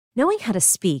Knowing how to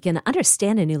speak and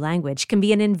understand a new language can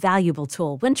be an invaluable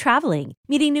tool when traveling,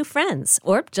 meeting new friends,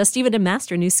 or just even to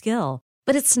master a new skill.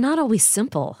 But it's not always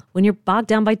simple when you're bogged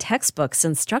down by textbooks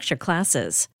and structured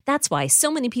classes. That's why so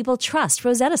many people trust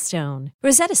Rosetta Stone.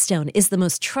 Rosetta Stone is the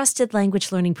most trusted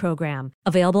language learning program,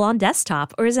 available on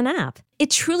desktop or as an app. It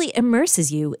truly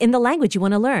immerses you in the language you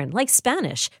want to learn, like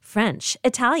Spanish, French,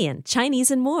 Italian,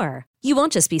 Chinese, and more. You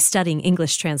won't just be studying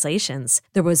English translations.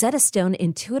 The Rosetta Stone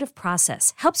intuitive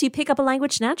process helps you pick up a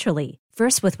language naturally,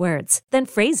 first with words, then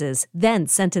phrases, then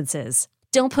sentences.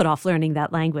 Don't put off learning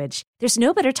that language. There's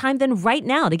no better time than right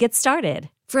now to get started.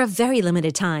 For a very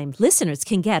limited time, listeners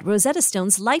can get Rosetta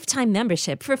Stone's lifetime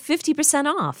membership for 50%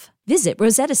 off. Visit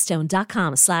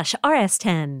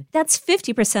rosettastone.com/rs10. That's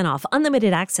 50% off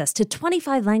unlimited access to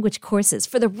 25 language courses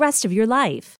for the rest of your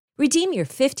life. Redeem your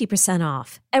 50%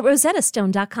 off at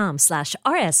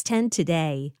rosettastone.com/rs10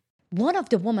 today. One of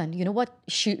the women, you know what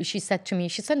she said to me?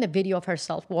 She sent a video of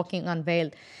herself walking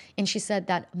unveiled. And she said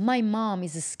that my mom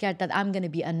is scared that I'm going to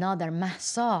be another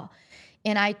Mahsa.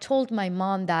 And I told my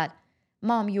mom that,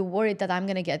 Mom, you worried that I'm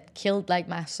going to get killed like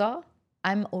Mahsa?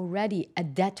 I'm already a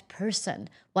dead person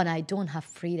when I don't have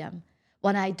freedom.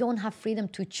 When I don't have freedom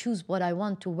to choose what I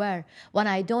want to wear. When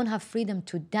I don't have freedom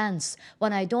to dance.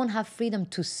 When I don't have freedom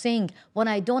to sing. When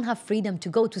I don't have freedom to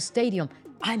go to stadium.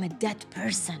 I'm a dead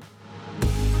person.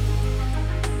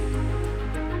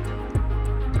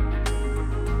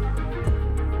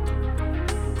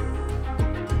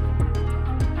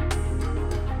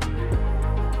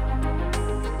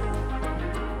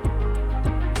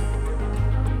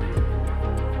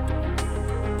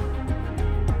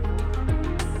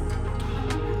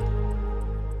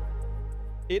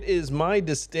 It is my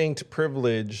distinct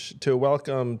privilege to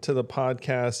welcome to the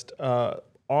podcast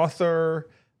author,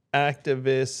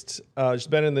 activist. She's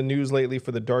been in the news lately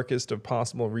for the darkest of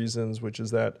possible reasons, which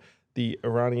is that the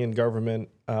Iranian government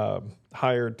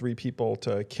hired 3 people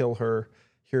to kill her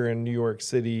here in New York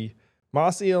City.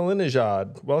 Masih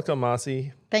Alinejad. Welcome,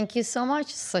 Masih. Thank you so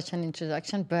much. Such an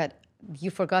introduction, but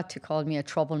you forgot to call me a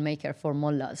troublemaker for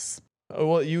mullahs.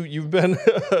 Well, you've been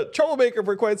a troublemaker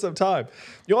for quite some time.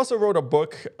 You also wrote a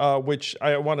book, which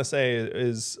I want to say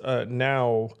is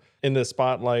now in the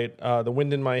spotlight, The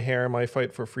Wind in My Hair, My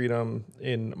Fight for Freedom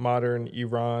in Modern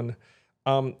Iran.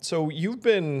 So you've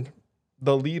been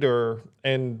the leader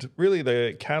and really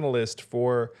the catalyst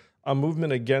for a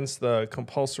movement against the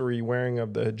compulsory wearing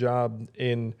of the hijab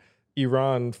in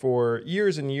Iran for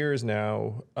years and years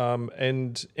now,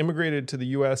 and immigrated to the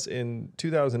U.S. in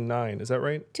 2009. Is that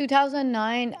right?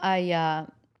 2009, I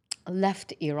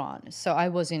left Iran. So I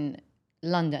was in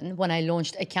London when I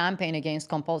launched a campaign against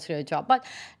compulsory hijab. But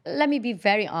let me be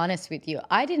very honest with you.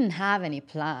 I didn't have any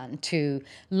plan to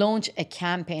launch a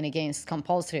campaign against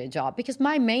compulsory hijab because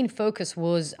my main focus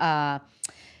was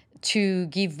to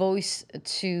give voice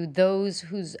to those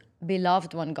whose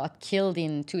beloved one got killed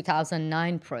in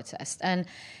 2009 protest. And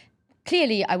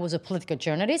clearly I was a political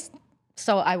journalist,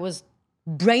 so I was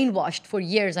brainwashed for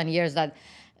years and years that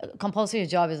compulsory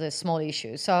hijab is a small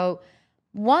issue. So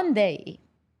one day,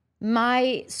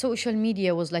 my social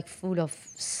media was like full of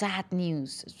sad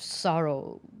news,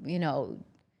 sorrow,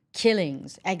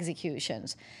 killings,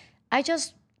 executions. I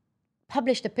just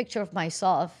published a picture of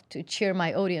myself to cheer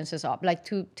my audiences up, like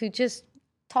to just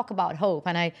talk about hope.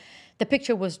 And the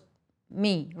picture was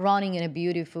me running in a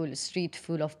beautiful street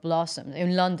full of blossoms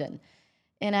in London.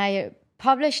 And I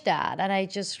published that, and I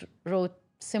just wrote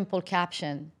simple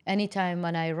caption. Anytime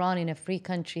when I run in a free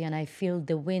country and I feel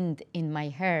the wind in my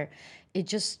hair, it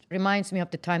just reminds me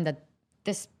of the time that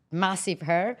this massive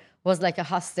hair was like a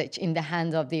hostage in the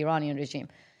hands of the Iranian regime.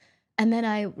 And then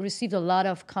I received a lot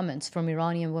of comments from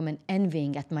Iranian women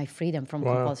envying at my freedom from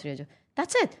compulsory hijab.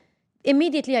 That's it.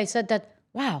 Immediately I said that,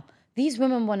 wow, these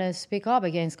women want to speak up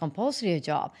against compulsory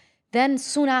hijab. Then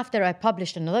soon after, I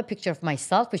published another picture of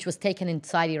myself, which was taken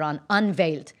inside Iran,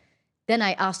 unveiled. Then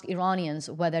I asked Iranians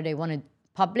whether they want to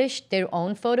publish their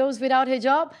own photos without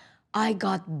hijab. I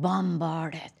got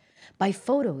bombarded by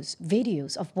photos,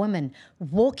 videos of women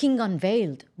walking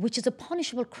unveiled, which is a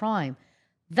punishable crime.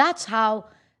 That's how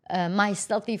my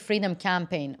Stealthy Freedom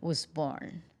campaign was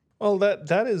born. Well, that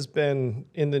has been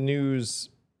in the news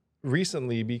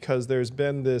recently because there's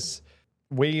been this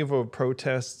wave of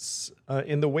protests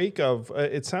in the wake of,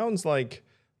 it sounds like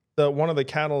one of the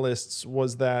catalysts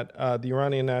was that the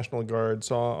Iranian National Guard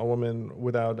saw a woman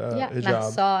without a hijab.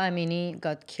 Mahsa Amini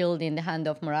got killed in the hand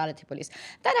of morality police.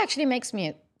 That actually makes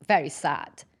me very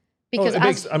sad. Because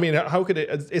how could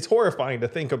it's horrifying to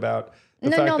think about The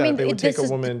No, fact no, I that mean, they would take this a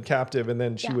is- woman captive and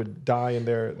then she would die in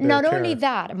their Not care. only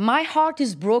that, my heart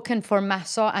is broken for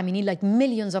Mahsa Amini, like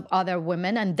millions of other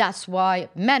women, and that's why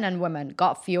men and women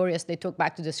got furious. They took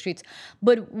back to the streets.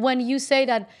 But when you say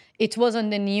that it was on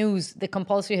the news, the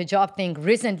compulsory hijab thing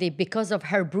recently because of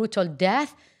her brutal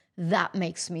death, that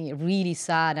makes me really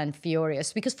sad and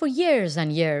furious. Because for years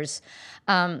and years,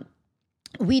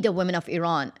 we, the women of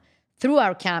Iran, through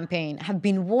our campaign, have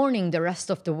been warning the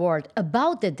rest of the world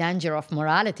about the danger of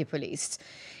morality police.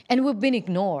 And we've been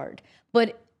ignored.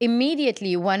 But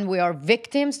immediately when we are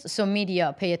victims, so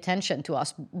media pay attention to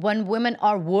us. When women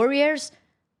are warriors,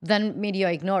 then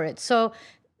media ignore it. So,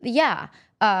 yeah,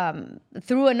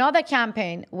 through another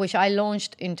campaign, which I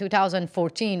launched in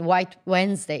 2014, White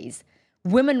Wednesdays,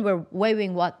 women were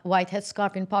waving white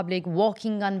headscarf in public,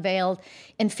 walking unveiled,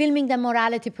 and filming the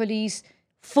morality police.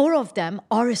 4 of them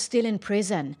are still in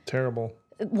prison. Terrible.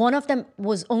 One of them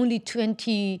was only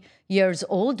 20 years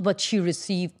old, but she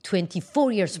received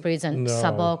 24 years prison, No.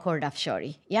 Sabah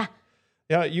Kordafshari. Yeah.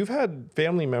 Yeah, you've had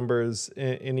family members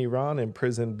in Iran in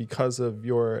prison because of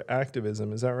your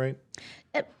activism. Is that right?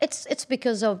 It's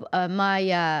because of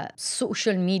my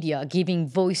social media giving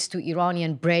voice to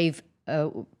Iranian brave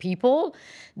people.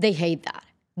 They hate that.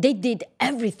 They did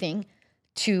everything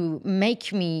to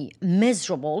make me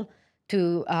miserable,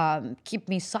 to keep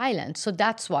me silent. So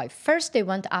that's why. First, they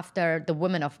went after the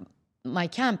women of my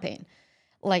campaign.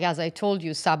 Like, as I told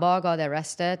you, Sabah got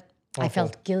arrested. Awful. I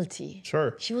felt guilty.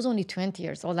 Sure. She was only 20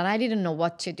 years old, and I didn't know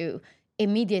what to do.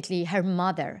 Immediately, her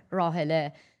mother,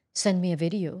 Rahele, sent me a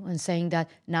video and saying that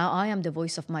now I am the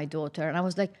voice of my daughter. And I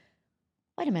was like,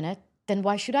 wait a minute, then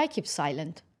why should I keep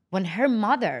silent? When her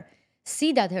mother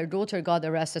see that her daughter got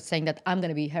arrested, saying that I'm going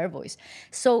to be her voice.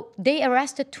 So they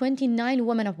arrested 29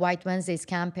 women of White Wednesday's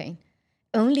campaign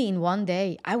only in one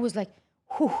day. I was like,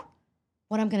 whew,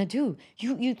 what I'm going to do?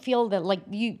 You feel that like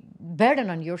you burden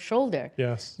on your shoulder.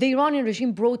 Yes. The Iranian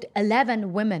regime brought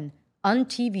 11 women on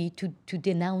TV to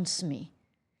denounce me.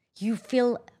 You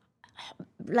feel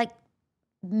like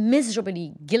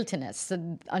miserably guiltiness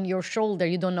on your shoulder.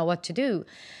 You don't know what to do.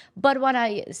 But when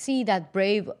I see that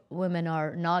brave women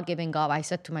are not giving up, I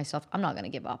said to myself, I'm not going to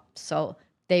give up. So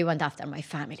they went after my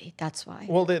family. That's why.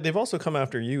 Well, they've also come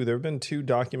after you. There have been 2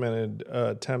 documented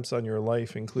attempts on your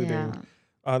life, including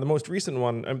the most recent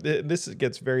one. This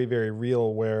gets very, very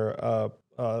real, where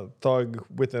a thug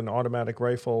with an automatic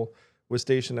rifle was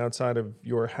stationed outside of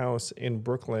your house in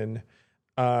Brooklyn.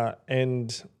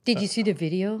 And did you see the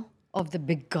video of the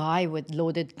big guy with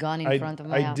loaded gun in front of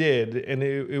my house? I did, and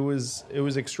it was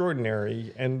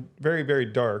extraordinary and very, very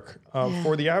dark.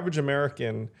 For the average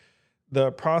American,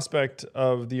 the prospect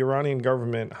of the Iranian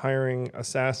government hiring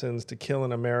assassins to kill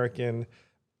an American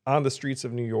on the streets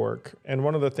of New York, and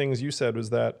one of the things you said was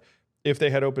that if they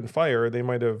had opened fire, they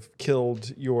might have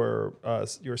killed your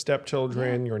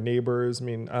stepchildren, your neighbors. I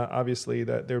mean, obviously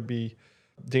that there'd be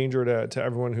danger to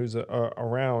everyone who's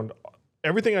around.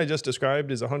 Everything I just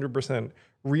described is 100%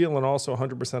 real and also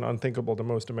 100% unthinkable to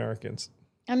most Americans.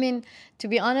 I mean, to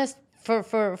be honest,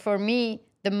 for me,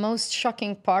 the most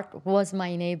shocking part was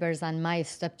my neighbors and my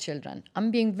stepchildren. I'm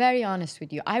being very honest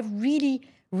with you. I really,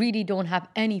 really don't have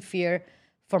any fear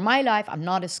for my life. I'm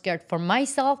not scared for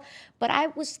myself. But I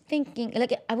was thinking,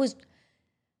 I was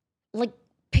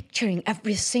picturing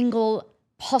every single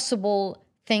possible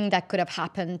thing that could have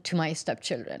happened to my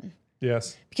stepchildren.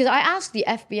 Yes. Because I asked the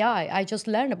FBI, I just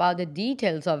learned about the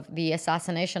details of the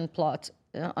assassination plot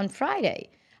on Friday.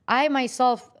 I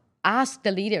myself asked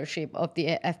the leadership of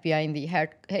the FBI in the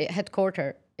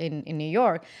headquarters in New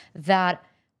York that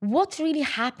what really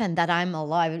happened that I'm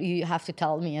alive, you have to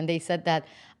tell me. And they said that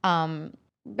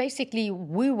basically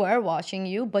we were watching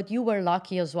you, but you were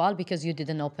lucky as well because you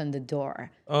didn't open the door.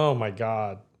 Oh my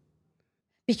God.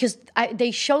 Because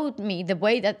they showed me the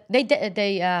way that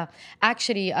they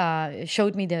actually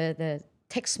showed me the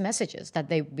text messages that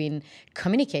they've been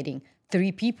communicating.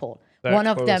 3 people. One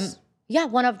of them,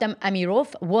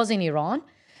 Amirov, was in Iran,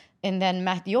 and then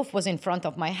Mahdiov was in front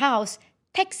of my house.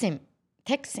 Texting.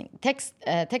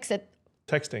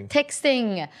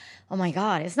 Oh my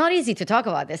God, it's not easy to talk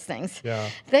about these things. Yeah.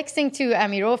 Texting to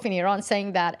Amirov in Iran,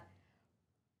 saying that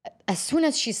as soon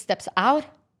as she steps out,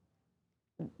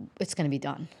 it's going to be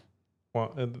done.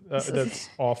 Well, that's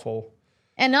awful.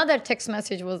 Another text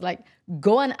message was like,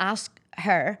 go and ask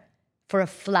her for a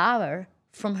flower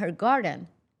from her garden.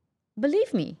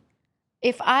 Believe me,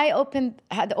 if I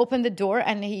had opened the door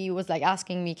and he was like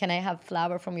asking me, can I have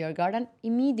flower from your garden?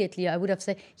 Immediately I would have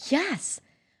said, yes,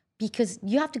 because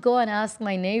you have to go and ask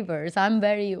my neighbors. I'm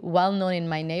very well known in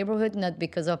my neighborhood, not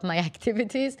because of my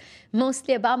activities,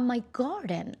 mostly about my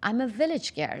garden. I'm a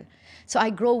village girl. So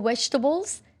I grow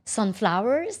vegetables,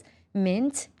 sunflowers,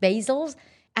 mint, basils,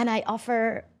 and I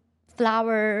offer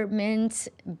flower, mint,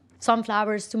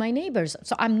 sunflowers to my neighbors.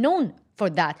 So I'm known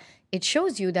for that. It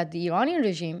shows you that the Iranian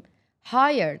regime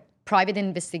hired private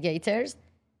investigators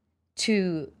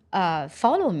to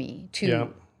follow me,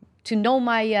 to know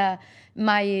my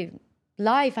my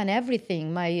life and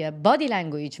everything, my body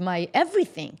language, my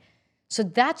everything. So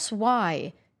that's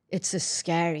why it's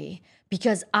scary,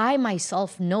 because I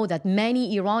myself know that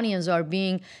many Iranians are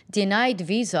being denied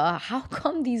visa. How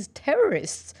come these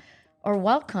terrorists are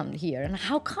welcomed here? And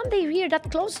how come they're here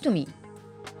that close to me?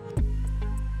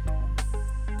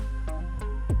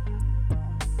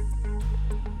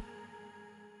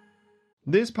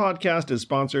 This podcast is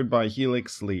sponsored by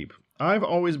Helix Sleep. I've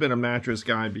always been a mattress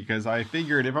guy because I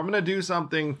figured if I'm going to do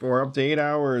something for up to 8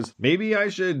 hours, maybe I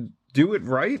should do it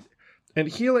right. And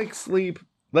Helix Sleep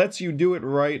lets you do it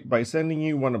right by sending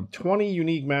you one of 20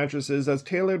 unique mattresses that's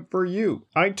tailored for you.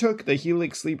 I took the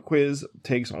Helix Sleep quiz,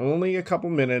 takes only a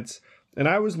couple minutes, and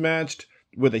I was matched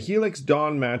with a Helix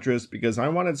Dawn mattress because I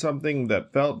wanted something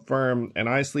that felt firm and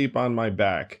I sleep on my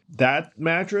back. That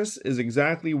mattress is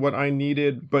exactly what I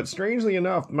needed, but strangely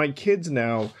enough, my kids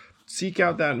now seek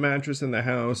out that mattress in the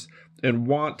house and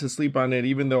want to sleep on it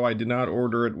even though I did not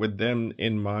order it with them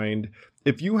in mind.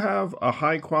 If you have a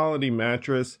high quality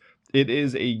mattress, it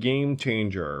is a game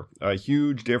changer, a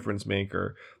huge difference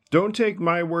maker. Don't take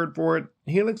my word for it.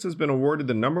 Helix has been awarded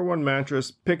the #1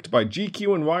 mattress picked by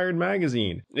GQ and Wired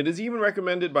magazine. It is even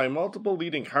recommended by multiple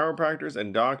leading chiropractors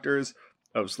and doctors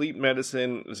of sleep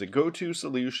medicine as a go-to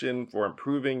solution for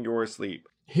improving your sleep.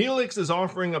 Helix is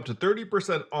offering up to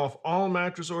 30% off all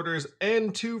mattress orders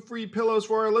and 2 free pillows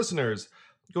for our listeners.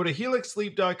 Go to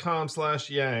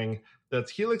helixsleep.com/yang.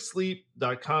 That's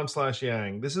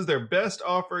helixsleep.com/yang. This is their best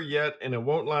offer yet, and it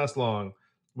won't last long.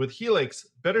 With Helix,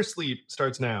 better sleep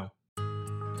starts now.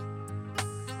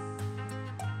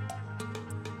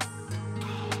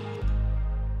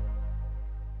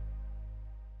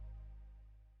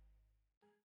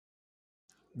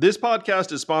 This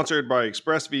podcast is sponsored by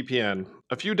ExpressVPN.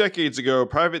 A few decades ago,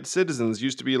 private citizens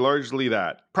used to be largely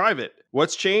that. Private.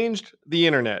 What's changed? The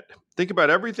internet. Think about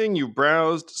everything you've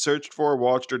browsed, searched for,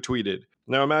 watched, or tweeted.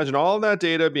 Now imagine all of that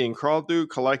data being crawled through,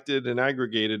 collected, and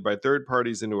aggregated by third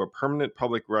parties into a permanent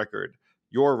public record.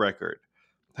 Your record.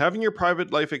 Having your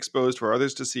private life exposed for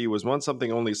others to see was once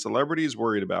something only celebrities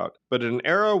worried about. But in an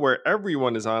era where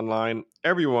everyone is online,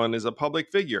 everyone is a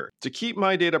public figure. To keep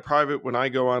my data private when I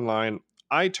go online,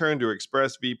 I turn to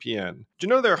ExpressVPN. Do you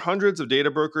know there are hundreds of data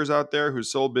brokers out there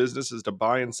whose sole business is to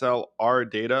buy and sell our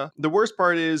data? The worst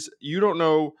part is you don't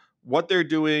know what they're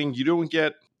doing. You don't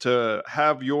get to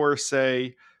have your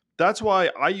say. That's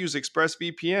why I use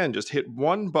ExpressVPN. Just hit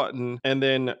one button and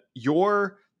then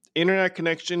your internet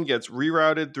connection gets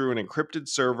rerouted through an encrypted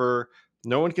server.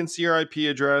 No one can see your IP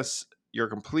address. You're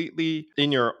completely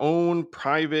in your own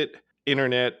private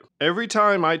internet. Every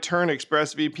time I turn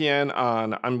ExpressVPN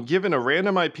on, I'm given a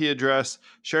random IP address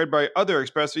shared by other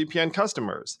ExpressVPN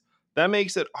customers. That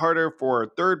makes it harder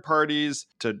for third parties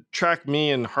to track me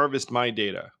and harvest my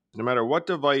data. No matter what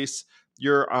device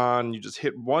you're on, you just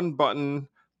hit one button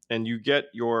and you get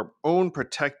your own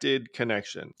protected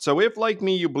connection. So if, like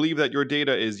me, you believe that your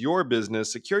data is your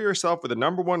business, secure yourself with the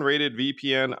 #1 rated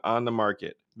VPN on the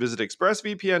market. Visit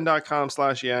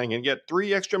expressvpn.com/yang and get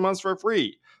 3 extra months for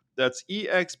free. That's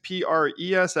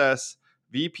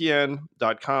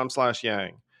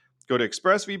expressvpn.com/yang. Go to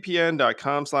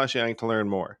expressvpn.com/yang to learn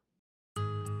more.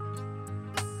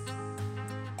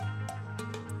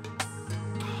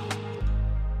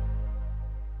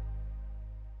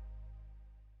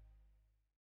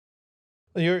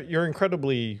 You're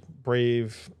incredibly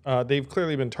brave. They've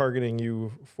clearly been targeting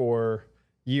you for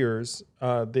years.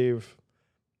 They've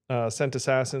sent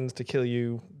assassins to kill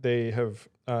you. They have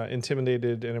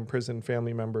intimidated and imprisoned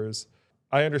family members.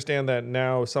 I understand that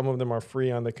now some of them are free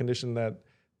on the condition that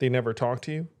they never talk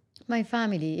to you. My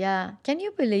family, yeah. Can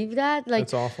you believe that?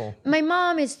 That's awful. My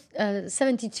mom is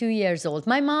 72 years old.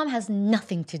 My mom has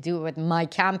nothing to do with my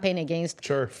campaign against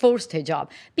forced hijab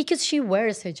because she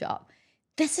wears hijab.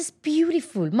 This is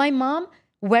beautiful. My mom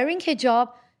wearing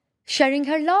hijab, sharing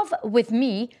her love with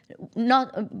me.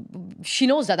 She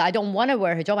knows that I don't want to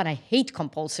wear hijab and I hate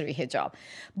compulsory hijab.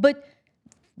 But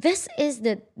this is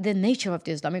the nature of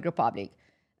the Islamic Republic.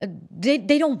 They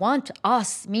don't want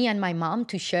us, me and my mom,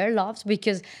 to share loves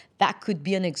because that could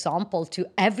be an example to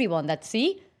everyone that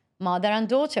see mother and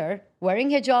daughter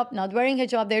wearing hijab, not wearing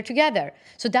hijab, they're together.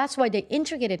 So that's why they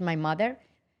integrated my mother.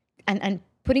 and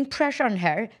putting pressure on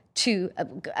her to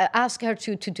ask her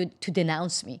to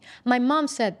denounce me. My mom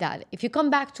said that if you come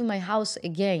back to my house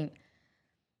again,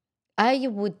 I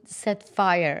would set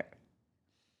fire.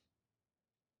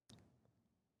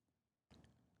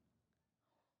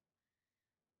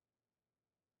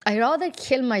 I'd rather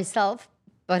kill myself,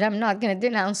 but I'm not going to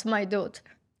denounce my daughter.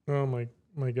 Oh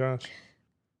my gosh.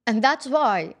 And that's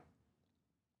why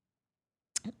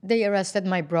they arrested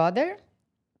my brother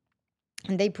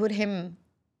and they put him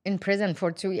in prison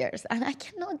for 2 years. And I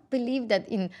cannot believe that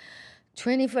in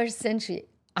 21st century,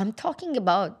 I'm talking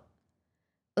about,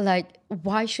 like,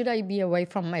 why should I be away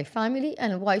from my family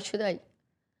and why should I...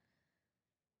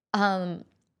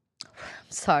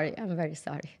 sorry, I'm very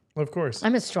sorry. Of course.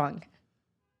 I'm strong,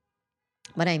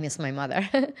 but I miss my mother.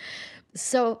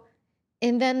 So,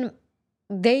 and then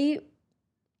they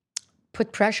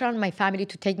put pressure on my family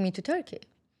to take me to Turkey.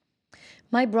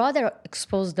 My brother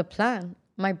exposed the plan.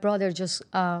 My brother just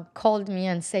called me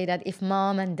and said that if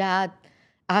mom and dad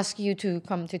ask you to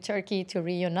come to Turkey to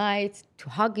reunite, to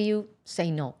hug you,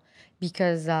 say no,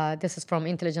 because this is from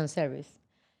intelligence service.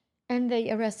 And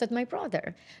they arrested my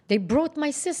brother. They brought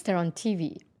my sister on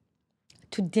TV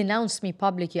to denounce me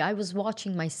publicly. I was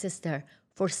watching my sister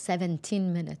for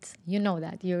 17 minutes. You know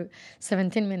that. You're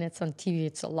 17 minutes on TV,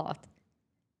 it's a lot.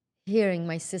 Hearing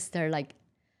my sister like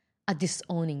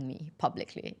disowning me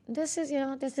publicly. This is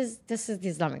the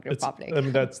Islamic Republic. I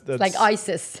mean, that's like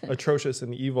ISIS. Atrocious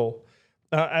and evil.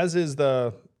 As is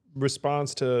the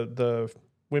response to the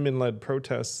women-led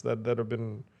protests that have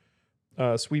been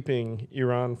sweeping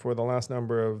Iran for the last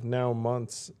number of now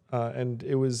months. And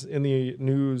it was in the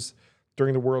news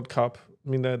during the World Cup. I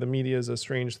mean, the media is a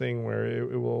strange thing where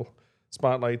it will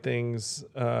spotlight things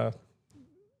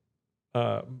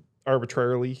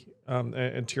arbitrarily.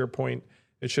 And to your point,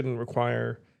 it shouldn't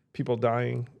require people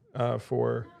dying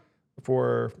for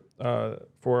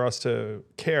us to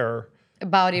care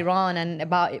about Iran and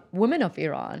about women of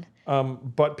Iran.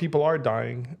 But people are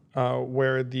dying,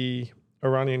 where the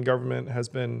Iranian government has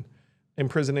been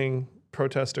imprisoning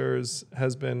protesters,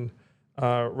 has been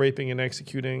raping and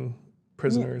executing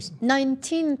prisoners.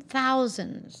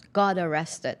 19,000 got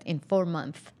arrested in 4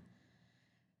 months.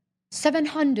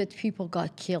 700 people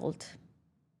got killed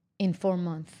in 4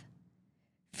 months.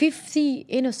 50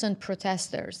 innocent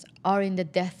protesters are in the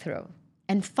death row,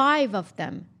 and 5 of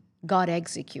them got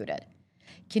executed.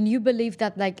 Can you believe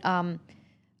that, like, Mohsen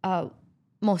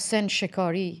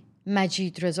Shekari,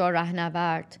 Majid Reza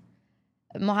Rahnavard,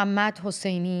 Mohammad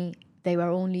Hosseini, they were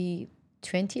only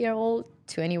 20-year-old,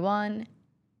 21,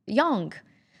 young.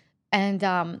 And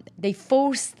they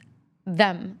forced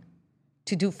them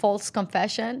to do false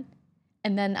confession.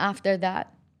 And then after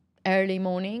that, early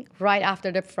morning, right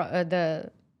after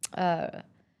the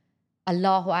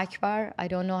Allahu Akbar, I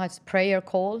don't know how it's prayer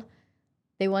call,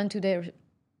 they went to their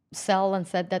cell and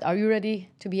said that, are you ready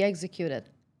to be executed?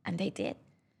 And they did,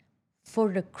 for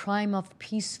the crime of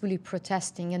peacefully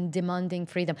protesting and demanding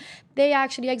freedom. They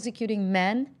actually executing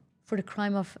men for the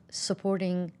crime of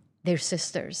supporting their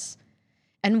sisters.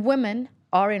 And women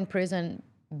are in prison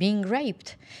being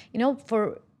raped. You know,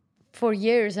 for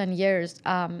years and years,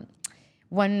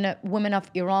 when women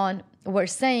of Iran were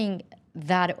saying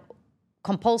that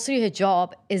compulsory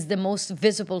hijab is the most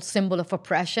visible symbol of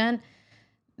oppression,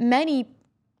 many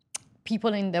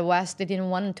people in the West, they didn't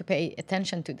want to pay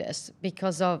attention to this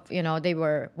because of, they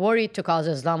were worried to cause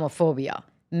Islamophobia.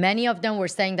 Many of them were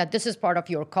saying that this is part of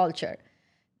your culture.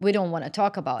 We don't want to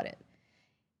talk about it.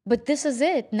 But this is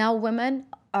it. Now women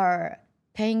are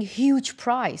paying huge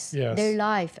price, yes, their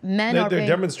life. They're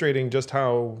demonstrating just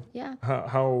how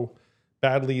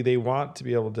badly they want to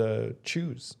be able to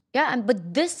choose. Yeah,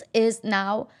 but this is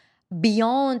now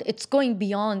beyond, it's going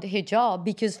beyond hijab,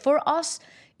 because for us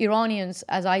Iranians,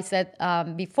 as I said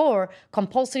before,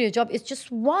 compulsory hijab is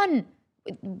just one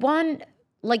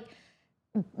like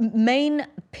main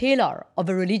pillar of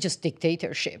a religious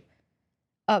dictatorship.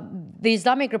 The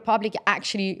Islamic Republic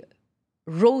actually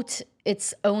wrote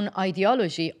its own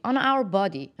ideology on our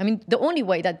body. I mean, the only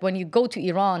way that when you go to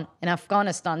Iran and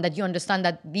Afghanistan that you understand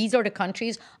that these are the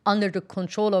countries under the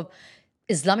control of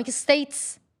Islamic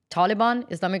states,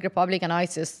 Taliban, Islamic Republic, and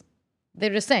ISIS, they're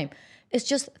the same. It's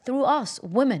just through us,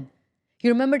 women.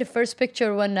 You remember the first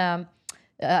picture when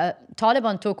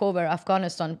Taliban took over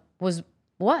Afghanistan was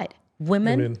what?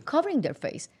 Women covering their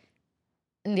face.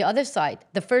 On the other side,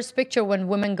 the first picture when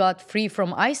women got free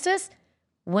from ISIS,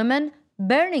 women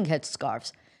burning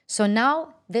headscarves. So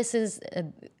now this is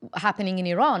happening in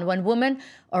Iran. When women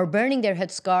are burning their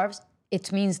headscarves,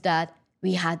 it means that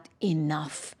we had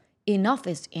enough. Enough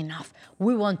is enough.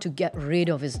 We want to get rid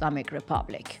of Islamic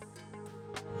Republic.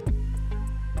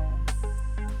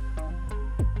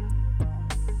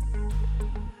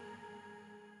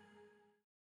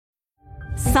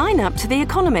 Sign up to The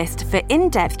Economist for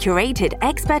in-depth curated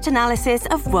expert analysis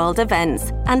of world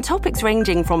events and topics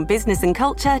ranging from business and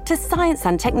culture to science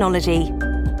and technology.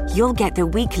 You'll get the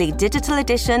weekly digital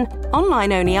edition,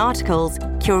 online-only articles,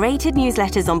 curated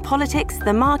newsletters on politics,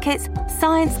 the markets,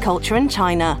 science, culture and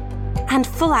China, and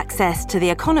full access to The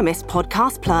Economist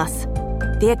Podcast Plus.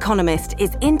 The Economist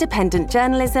is independent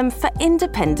journalism for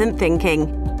independent thinking.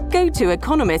 Go to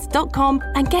economist.com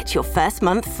and get your first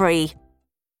month free.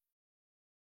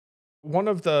 One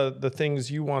of the things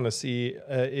you want to see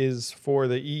is for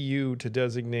the EU to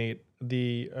designate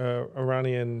the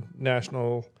Iranian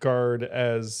National Guard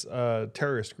as a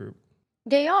terrorist group.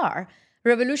 They are.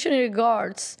 Revolutionary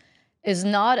Guards is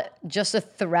not just a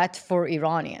threat for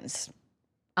Iranians.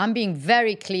 I'm being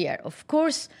very clear. Of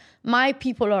course, my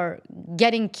people are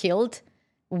getting killed.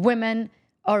 Women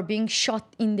are being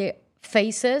shot in their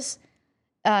faces.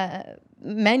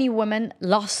 Many women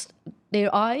lost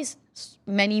their eyes.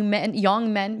 Many men,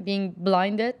 young men being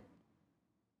blinded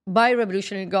by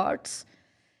Revolutionary Guards.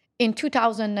 In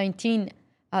 2019,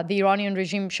 the Iranian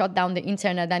regime shut down the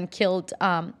internet and killed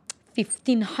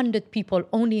 1,500 people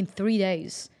only in 3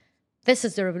 days. This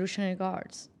is the Revolutionary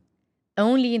Guards.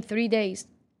 Only in 3 days.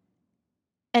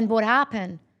 And what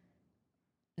happened?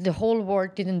 The whole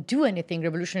world didn't do anything.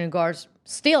 Revolutionary Guards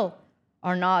still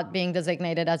are not being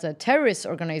designated as a terrorist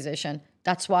organization.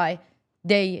 That's why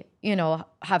they,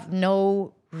 have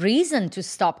no reason to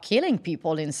stop killing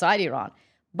people inside Iran.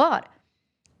 But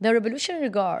the Revolutionary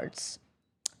Guards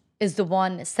is the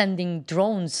one sending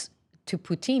drones to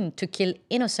Putin to kill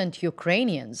innocent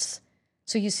Ukrainians.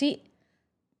 So you see,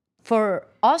 for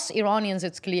us Iranians,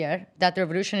 it's clear that the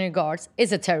Revolutionary Guards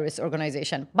is a terrorist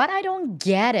organization. But I don't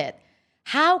get it.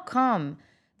 How come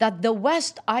that the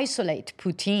West isolate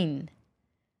Putin,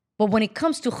 but when it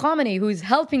comes to Khamenei, who is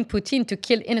helping Putin to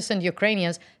kill innocent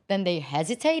Ukrainians, then they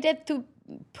hesitated to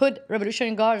put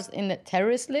Revolutionary Guards in the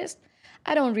terrorist list?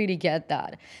 I don't really get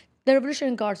that. The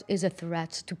Revolutionary Guards is a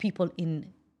threat to people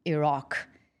in Iraq,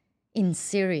 in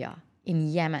Syria,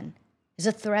 in Yemen. It's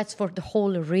a threat for the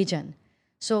whole region.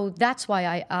 So that's why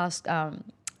I asked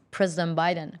President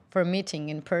Biden for a meeting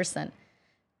in person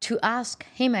to ask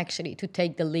him actually to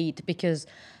take the lead, because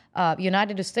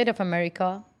United States of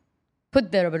America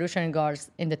put the Revolutionary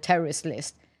Guards in the terrorist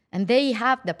list, and they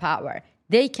have the power.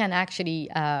 They can actually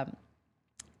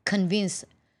convince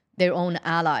their own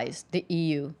allies, the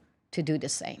EU, to do the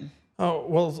same. Oh,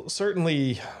 well,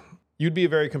 certainly you'd be a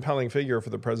very compelling figure for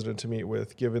the president to meet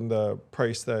with, given the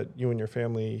price that you and your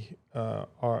family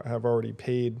have already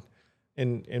paid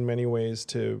in many ways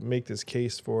to make this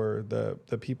case for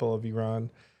the people of Iran.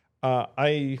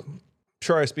 I'm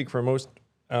sure I speak for most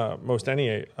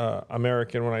any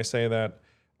American when I say that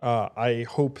I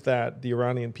hope that the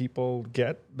Iranian people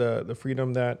get the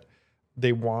freedom that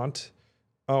they want.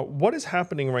 What is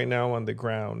happening right now on the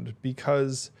ground?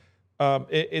 Because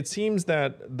it seems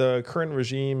that the current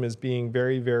regime is being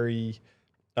very, very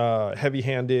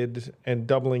heavy-handed and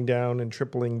doubling down and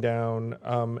tripling down.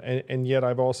 And yet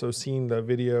I've also seen the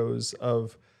videos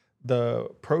of the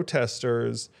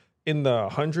protesters in the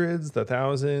hundreds, the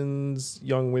thousands,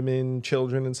 young women,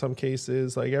 children in some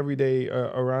cases, like everyday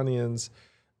Iranians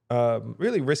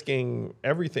really risking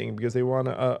everything because they want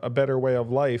a better way of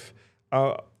life.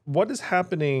 What is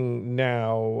happening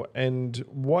now, and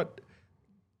what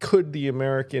could the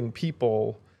American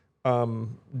people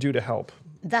do to help?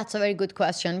 That's a very good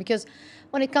question, because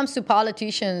when it comes to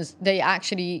politicians, they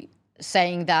actually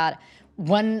saying that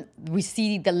when we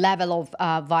see the level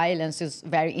of violence is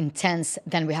very intense,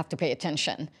 then we have to pay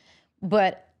attention.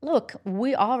 But look,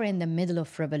 we are in the middle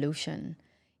of revolution,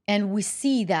 and we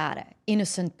see that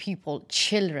innocent people,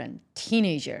 children,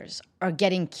 teenagers are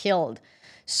getting killed.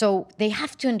 So they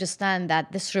have to understand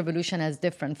that this revolution has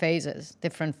different phases,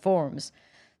 different forms.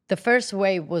 The first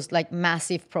wave was like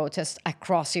massive protests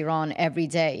across Iran every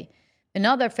day.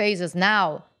 Another phase is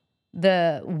now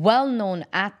the well-known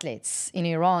athletes in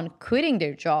Iran quitting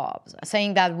their jobs,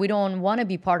 saying that we don't want to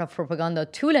be part of propaganda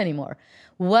tool anymore.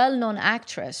 Well-known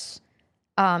actress,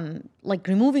 like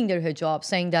removing their hijab,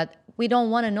 saying that we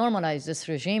don't want to normalize this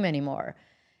regime anymore.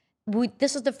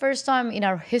 This is the first time in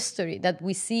our history that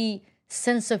we see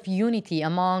sense of unity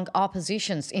among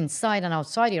oppositions inside and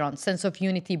outside Iran, sense of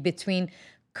unity between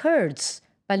Kurds,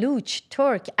 Baluch,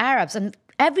 Turk, Arabs, and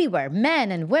everywhere,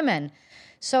 men and women.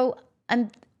 So,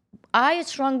 and I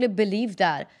strongly believe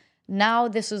that now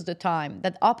this is the time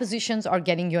that oppositions are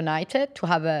getting united to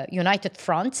have a united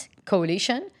front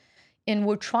coalition. And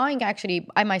we're trying, actually,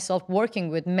 I myself working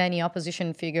with many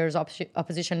opposition figures,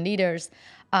 opposition leaders,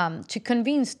 to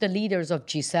convince the leaders of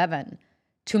G7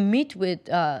 to meet with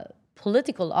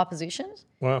political oppositions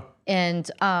Wow. and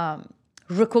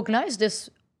recognize this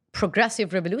progressive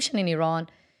revolution in Iran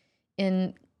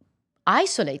and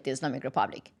isolate the Islamic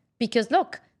Republic. Because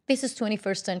look, this is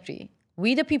 21st century.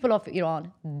 We, the people of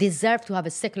Iran, deserve to have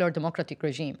a secular democratic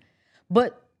regime. But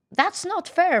that's not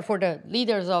fair for the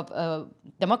leaders of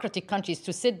democratic countries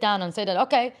to sit down and say that,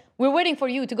 okay, we're waiting for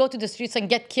you to go to the streets and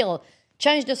get killed.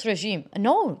 Change this regime.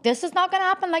 No, this is not going to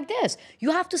happen like this.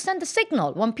 You have to send a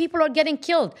signal when people are getting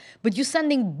killed, but you're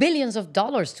sending billions of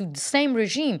dollars to the same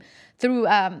regime through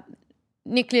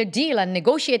nuclear deal and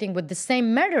negotiating with the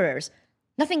same murderers.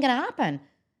 Nothing going to happen.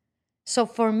 So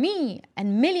for me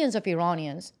and millions of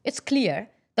Iranians, it's clear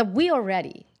that we are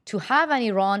ready to have an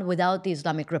Iran without the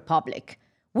Islamic Republic.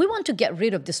 We want to get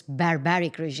rid of this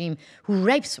barbaric regime who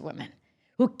rapes women,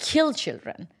 who kills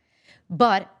children.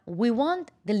 But we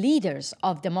want the leaders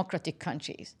of democratic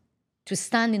countries to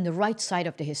stand in the right side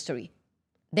of the history.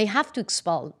 They have to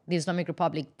expel the Islamic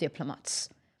Republic diplomats.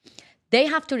 They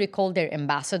have to recall their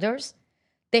ambassadors.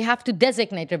 They have to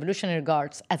designate Revolutionary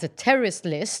Guards as a terrorist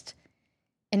list.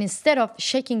 And instead of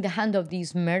shaking the hand of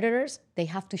these murderers, they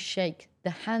have to shake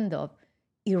the hand of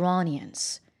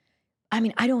Iranians. I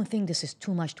mean, I don't think this is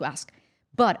too much to ask.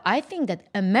 But I think that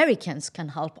Americans can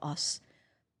help us.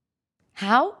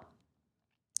 How?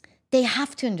 They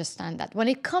have to understand that when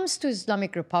it comes to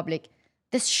Islamic Republic,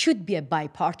 this should be a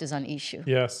bipartisan issue.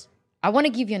 Yes. I want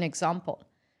to give you an example.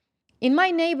 In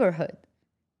my neighborhood,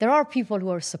 there are people who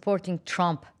are supporting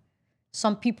Trump.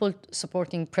 Some people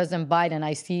supporting President Biden.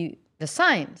 I see the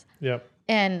signs. Yep.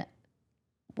 And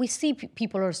we see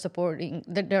people are supporting,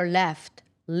 they're left,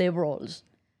 liberals,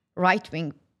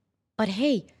 right-wing. But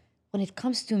hey, when it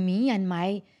comes to me and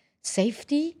my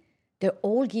safety, they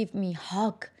all give me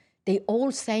hug. They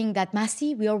all saying that,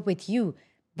 Masih, we are with you.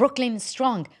 Brooklyn is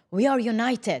strong. We are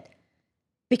united.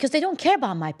 Because they don't care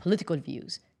about my political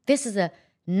views. This is a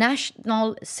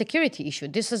national security issue.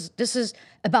 This is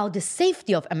about the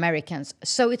safety of Americans.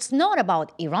 So it's not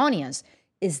about Iranians.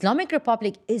 Islamic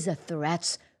Republic is a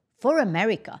threat for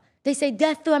America. They say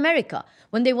death to America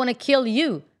when they want to kill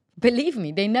you. Believe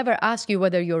me, they never ask you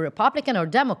whether you're Republican or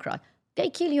Democrat.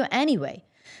 They kill you anyway.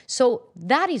 So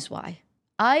that is why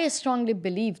I strongly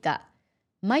believe that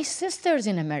my sisters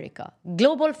in America,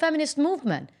 global feminist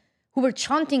movement, who were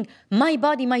chanting, my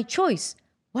body, my choice,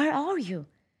 where are you?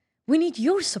 We need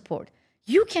your support.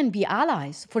 You can be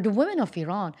allies for the women of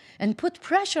Iran and put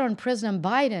pressure on President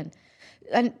Biden.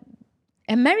 And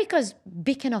America's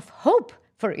beacon of hope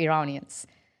for Iranians.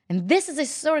 And this is a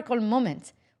historical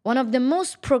moment. One of the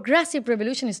most progressive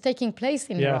revolutions is taking place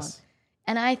in Iran.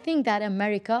 And I think that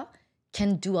America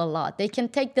can do a lot. They can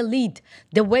take the lead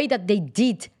the way that they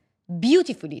did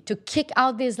beautifully to kick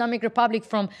out the Islamic Republic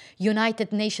from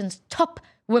United Nations top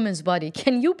women's body.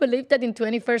 Can you believe that in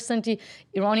 21st century,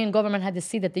 Iranian government had a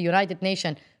seat at the United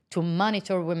Nations to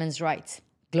monitor women's rights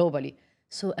globally?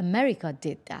 So America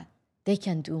did that. They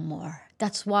can do more.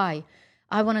 That's why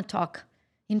I want to talk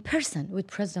in person with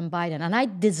President Biden. And I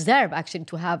deserve actually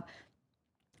to have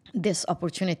this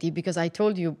opportunity because I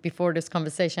told you before this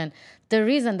conversation, the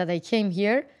reason that I came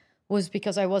here was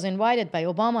because I was invited by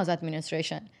Obama's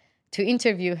administration to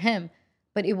interview him,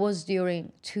 but it was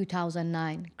during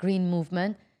 2009 Green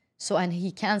Movement. So, and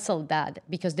he canceled that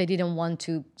because they didn't want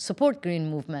to support Green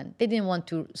Movement. They didn't want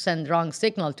to send wrong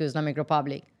signal to Islamic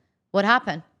Republic. What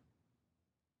happened?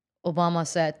 Obama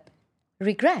said,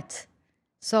 regret.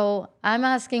 So I'm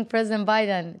asking President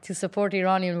Biden to support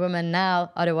Iranian women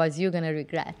now, otherwise you're going to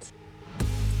regret.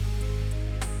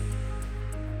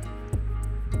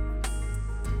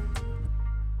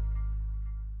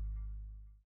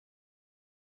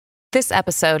 This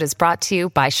episode is brought to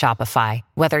you by Shopify.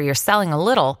 Whether you're selling a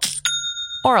little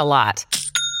or a lot,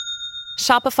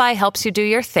 Shopify helps you do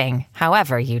your thing,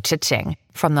 however you cha-ching.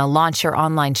 From the launch your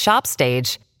online shop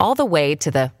stage, all the way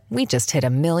to the we just hit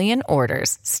 1 million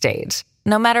orders stage.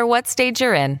 No matter what stage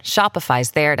you're in,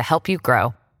 Shopify's there to help you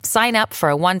grow. Sign up for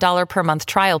a $1 per month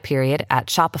trial period at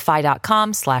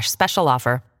shopify.com/special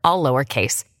offer, all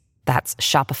lowercase. That's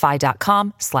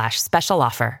shopify.com/special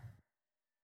offer.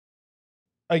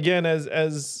 Again,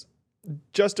 as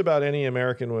just about any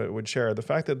American would share, the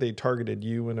fact that they targeted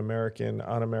you, an American,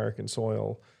 on American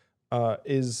soil,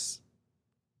 is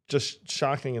just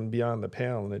shocking and beyond the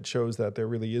pale. And it shows that there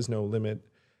really is no limit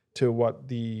to what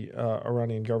the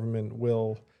Iranian government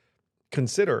will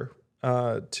consider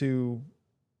to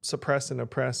suppress and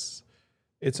oppress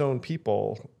its own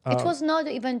people. It was not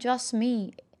even just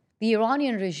me. The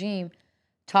Iranian regime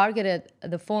targeted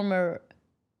the former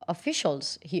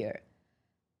officials here.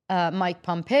 Mike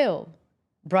Pompeo,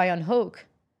 Brian Hoke,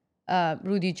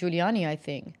 Rudy Giuliani, I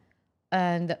think.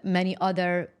 and many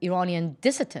other Iranian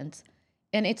dissidents.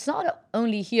 And it's not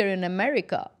only here in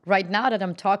America. Right now that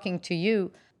I'm talking to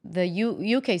you, the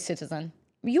UK citizen,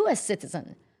 US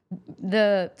citizen,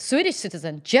 the Swedish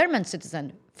citizen, German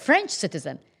citizen, French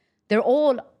citizen, they're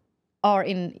all are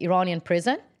in Iranian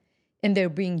prison, and they're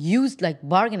being used like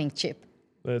bargaining chip.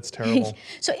 That's terrible.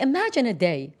 So imagine a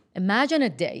day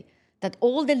that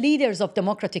all the leaders of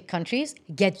democratic countries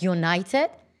get united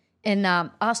and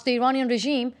ask the Iranian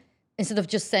regime, instead of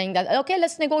just saying that, okay,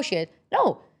 let's negotiate.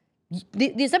 No,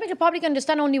 the Islamic Republic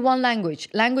understand only one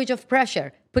language of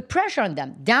pressure. Put pressure on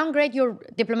them, downgrade your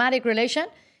diplomatic relation,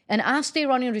 and ask the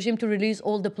Iranian regime to release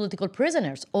all the political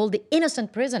prisoners, all the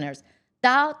innocent prisoners.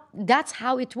 That's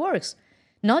how it works.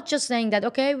 Not just saying that,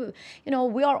 okay,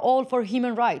 we are all for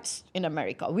human rights in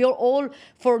America. We are all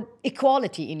for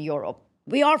equality in Europe.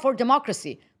 We are for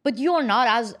democracy. But you are not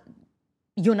as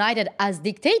united as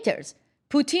dictators.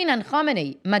 Putin and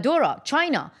Khamenei, Maduro,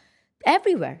 China,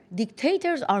 everywhere.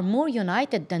 Dictators are more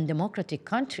united than democratic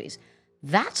countries.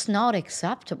 That's not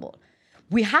acceptable.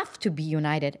 We have to be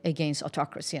united against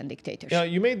autocracy and dictatorship. Yeah,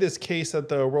 you made this case at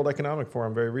the World Economic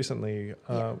Forum very recently.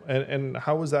 And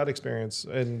how was that experience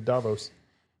in Davos?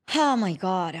 Oh, my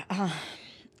God. I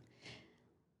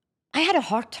had a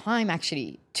hard time,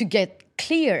 actually, to get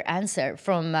clear answer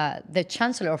from the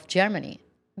Chancellor of Germany,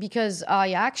 because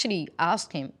I actually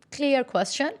asked him clear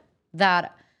question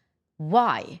that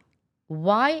why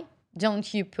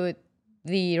don't you put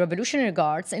the Revolutionary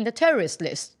Guards in the terrorist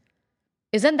list?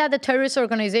 Isn't that the terrorist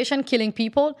organization killing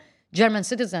people? German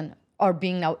citizens are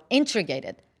being now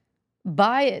interrogated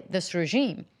by this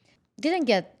regime. Didn't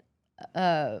get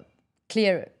a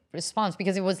clear response,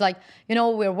 because it was like,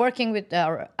 we're working with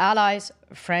our allies,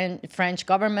 French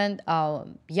government.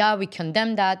 Yeah, we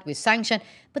condemn that, we sanction,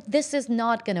 but this is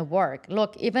not going to work.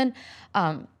 Look, even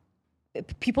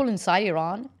people inside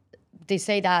Iran, they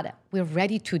say that we're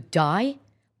ready to die,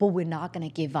 but we're not going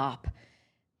to give up.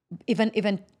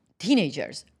 Even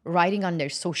teenagers writing on their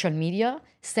social media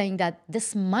saying that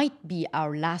this might be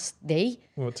our last day.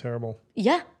 Oh, terrible.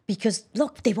 Yeah, because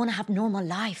look, they want to have normal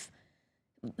life.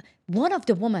 One of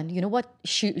the women, you know what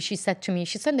she said to me?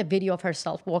 She sent a video of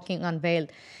herself walking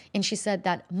unveiled, and she said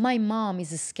that my mom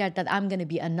is scared that I'm going to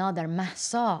be another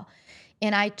Mahsa.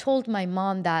 And I told my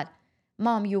mom that,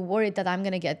 Mom, you worried that I'm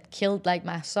going to get killed like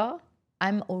Mahsa?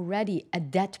 I'm already a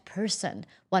dead person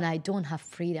when I don't have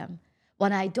freedom.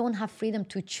 When I don't have freedom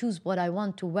to choose what I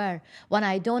want to wear, when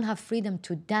I don't have freedom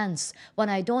to dance, when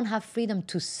I don't have freedom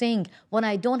to sing, when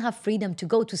I don't have freedom to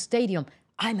go to stadium,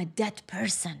 I'm a dead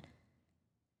person.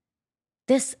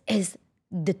 This is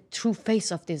the true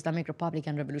face of the Islamic Republic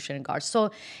and Revolutionary Guards.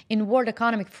 So in World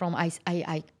Economic Forum,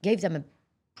 I gave them a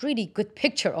pretty good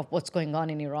picture of what's going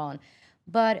on in Iran.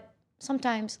 But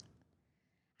sometimes,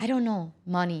 I don't know,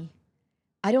 money.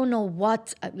 I don't know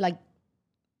what,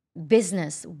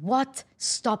 business, what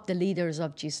stopped the leaders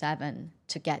of G7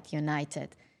 to get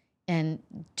united and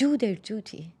do their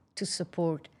duty to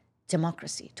support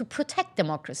democracy, to protect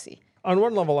democracy. On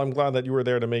one level, I'm glad that you were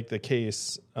there to make the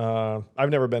case. I've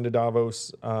never been to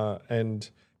Davos, and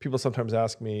people sometimes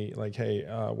ask me, like, hey,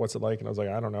 what's it like? And I was like,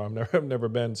 I don't know. I've never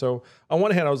been. So on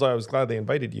one hand, I was glad they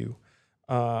invited you.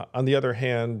 On the other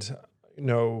hand,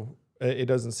 it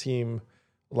doesn't seem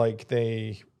like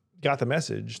they got the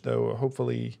message, though.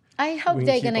 Hopefully, I hope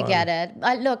they're going to get it.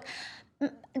 Look,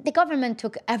 the government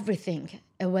took everything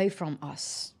away from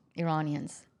us,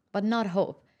 Iranians, but not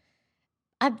hope.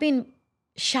 I've been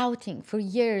shouting for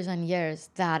years and years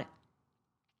that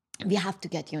we have to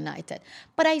get united.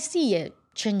 But I see a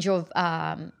change of,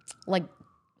 I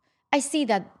see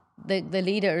that the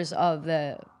leaders of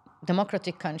the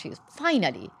democratic countries,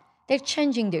 finally, they're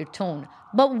changing their tone.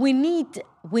 But we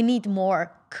need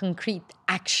more concrete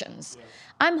actions. Yeah.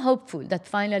 I'm hopeful that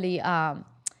finally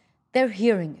they're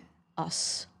hearing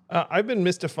us. I've been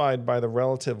mystified by the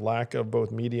relative lack of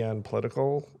both media and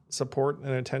political support and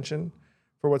attention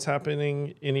for what's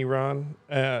happening in Iran.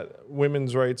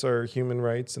 Women's rights are human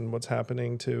rights, and what's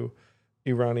happening to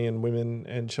Iranian women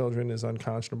and children is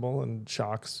unconscionable and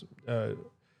shocks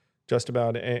just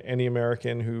about any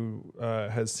American who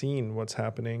has seen what's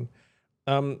happening.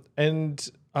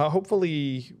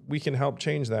 Hopefully we can help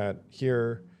change that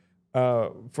here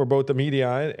for both the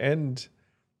media and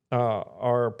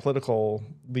our political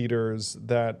leaders,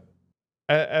 that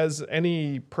as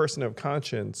any person of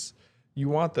conscience, you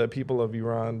want the people of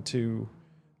Iran to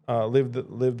live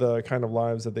the kind of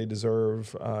lives that they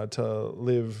deserve, to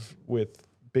live with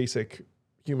basic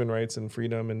human rights and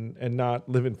freedom, and not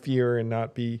live in fear and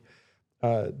not be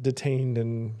detained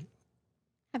and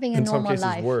having a in some normal cases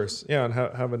life. Worse. Yeah, and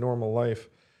have a normal life.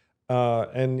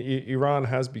 And Iran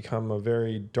has become a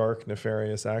very dark,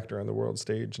 nefarious actor on the world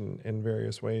stage in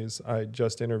various ways. I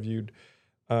just interviewed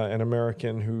an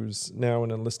American who's now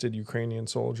an enlisted Ukrainian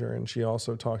soldier, and she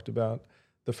also talked about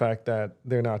the fact that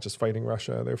they're not just fighting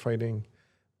Russia, they're fighting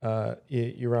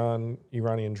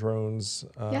Iranian drones,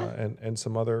 and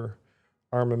some other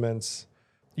armaments.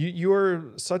 You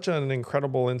are such an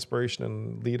incredible inspiration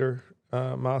and leader,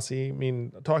 Masi. I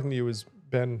mean, talking to you has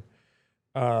been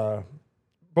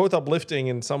both uplifting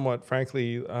and somewhat,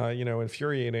 frankly,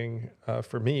 infuriating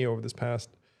for me over this past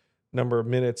number of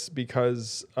minutes,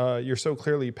 because you're so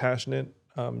clearly passionate.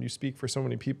 You speak for so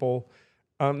many people.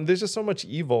 There's just so much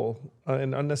evil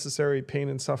and unnecessary pain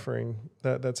and suffering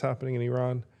that's happening in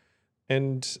Iran.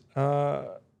 And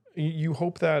you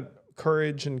hope that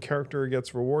courage and character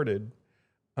gets rewarded.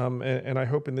 And I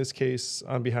hope in this case,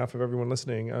 on behalf of everyone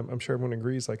listening, I'm sure everyone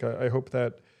agrees, I hope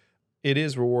that it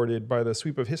is rewarded by the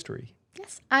sweep of history.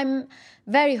 Yes, I'm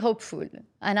very hopeful.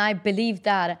 And I believe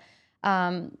that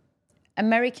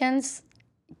Americans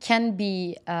can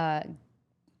be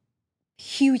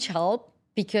huge help,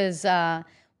 because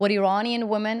what Iranian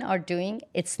women are doing,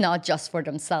 it's not just for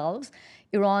themselves.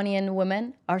 Iranian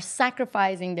women are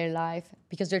sacrificing their life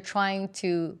because they're trying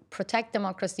to protect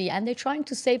democracy, and they're trying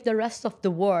to save the rest of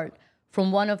the world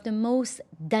from one of the most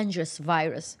dangerous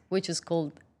virus, which is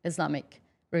called Islamic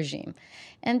regime.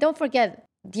 And don't forget,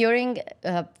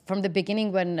 from the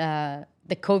beginning when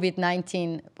the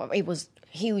COVID-19, it was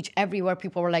huge everywhere.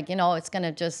 People were like, it's going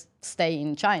to just stay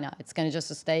in China. It's going to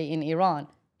just stay in Iran.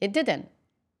 It didn't.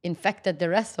 Infected the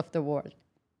rest of the world.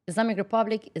 Islamic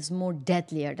Republic is more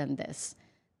deadlier than this.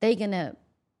 They're going to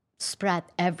spread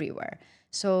everywhere.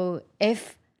 So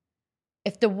if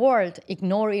the world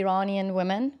ignore Iranian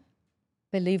women,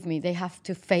 believe me, they have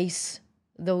to face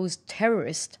those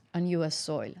terrorists on U.S.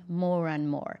 soil more and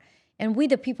more. And we,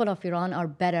 the people of Iran, are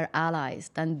better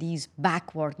allies than these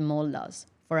backward mullahs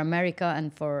for America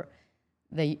and for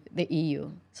the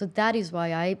EU. So that is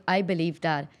why I believe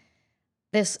that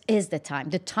this is the time.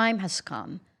 The time has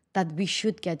come that we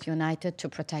should get united to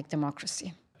protect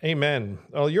democracy. Amen.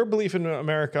 Well, your belief in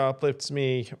America uplifts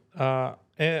me.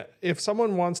 If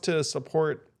someone wants to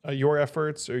support your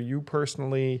efforts, or you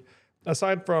personally,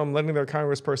 aside from letting their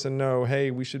congressperson know,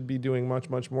 hey, we should be doing much,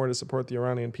 much more to support the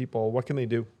Iranian people, what can they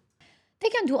do? They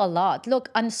can do a lot. Look,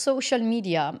 on social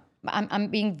media, I'm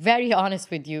being very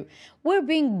honest with you. We're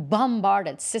being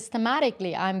bombarded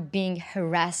systematically. I'm being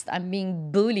harassed. I'm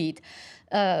being bullied.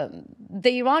 The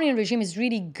Iranian regime is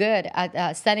really good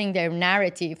at setting their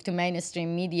narrative to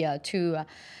mainstream media to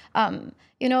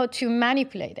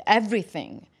manipulate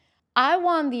everything. I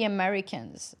want the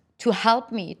Americans to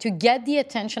help me to get the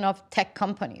attention of tech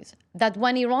companies that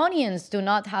when Iranians do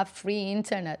not have free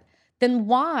internet, then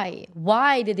why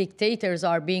the dictators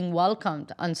are being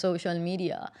welcomed on social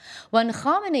media? When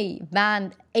Khamenei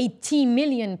banned 80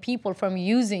 million people from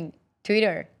using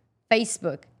Twitter,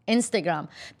 Facebook, Instagram,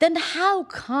 then how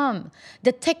come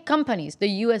the tech companies, the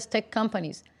US tech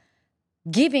companies,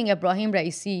 giving Ebrahim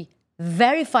Raisi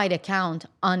verified account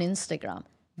on Instagram?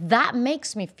 That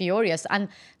makes me furious. And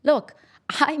look,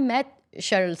 I met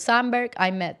Sheryl Sandberg, I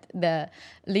met the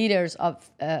leaders of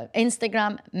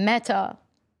Instagram, Meta,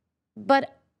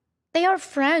 but they are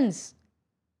friends.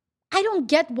 I don't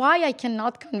get why I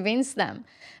cannot convince them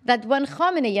that when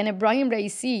Khamenei and Ebrahim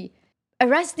Raisi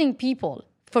arresting people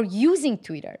for using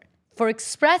Twitter, for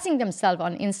expressing themselves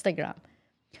on Instagram,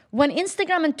 when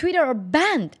Instagram and Twitter are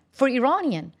banned for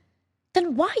Iranian,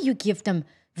 then why you give them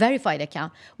verified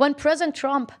account? When President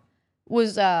Trump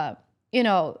was,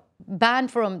 banned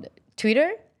from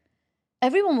Twitter,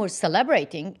 everyone was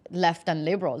celebrating, left and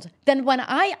liberals. Then when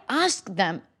I asked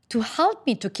them to help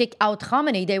me to kick out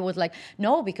Khamenei, they was like,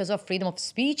 no, because of freedom of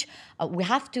speech, we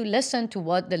have to listen to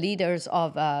what the leaders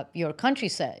of your country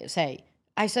say.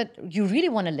 I said, you really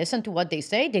want to listen to what they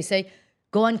say? They say,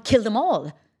 go and kill them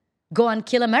all. Go and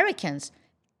kill Americans.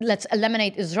 Let's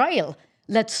eliminate Israel.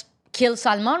 Let's kill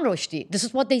Salman Rushdie. This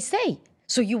is what they say.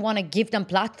 So you want to give them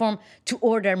platform to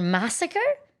order massacre?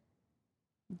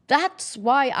 That's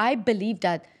why I believe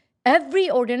that every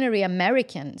ordinary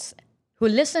Americans who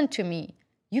listen to me,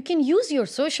 you can use your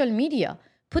social media,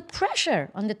 put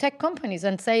pressure on the tech companies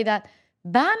and say that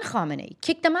ban Khamenei,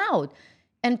 kick them out,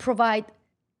 and provide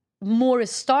more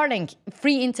Starlink,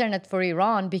 free internet for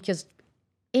Iran, because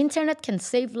internet can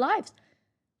save lives.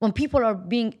 When people are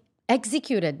being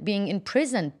executed, being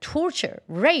imprisoned, tortured,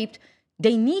 raped,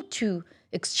 they need to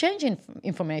exchange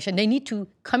information, they need to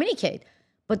communicate.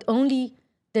 But only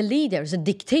the leaders, the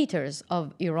dictators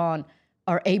of Iran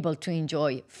are able to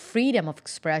enjoy freedom of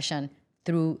expression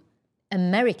through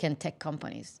American tech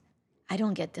companies. I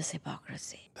don't get this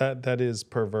hypocrisy. That is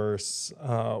perverse.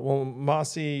 Well,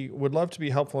 Masi, would love to be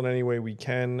helpful in any way we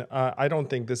can. I don't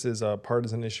think this is a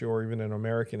partisan issue or even an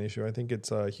American issue. I think it's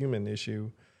a human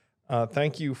issue.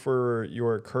 Thank you for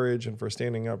your courage and for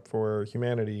standing up for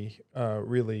humanity,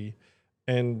 really.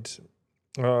 And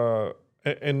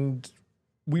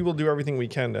we will do everything we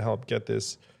can to help get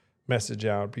this message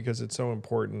out because it's so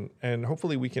important. And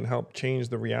hopefully we can help change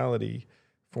the reality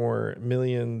for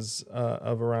millions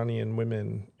of Iranian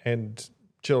women and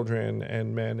children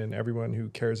and men and everyone who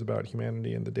cares about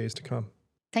humanity in the days to come.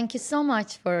 Thank you so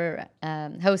much for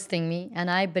hosting me.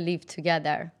 And I believe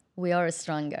together we are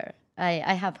stronger.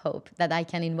 I have hope that I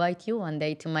can invite you one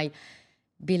day to my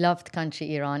beloved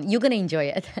country, Iran. You're going to enjoy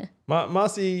it.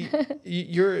 Masi,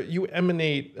 you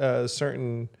emanate a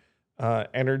certain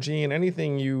energy, and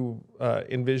anything you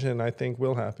envision, I think,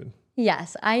 will happen.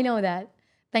 Yes, I know that.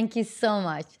 Thank you so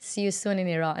much. See you soon in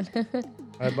Iran.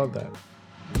 I'd love that.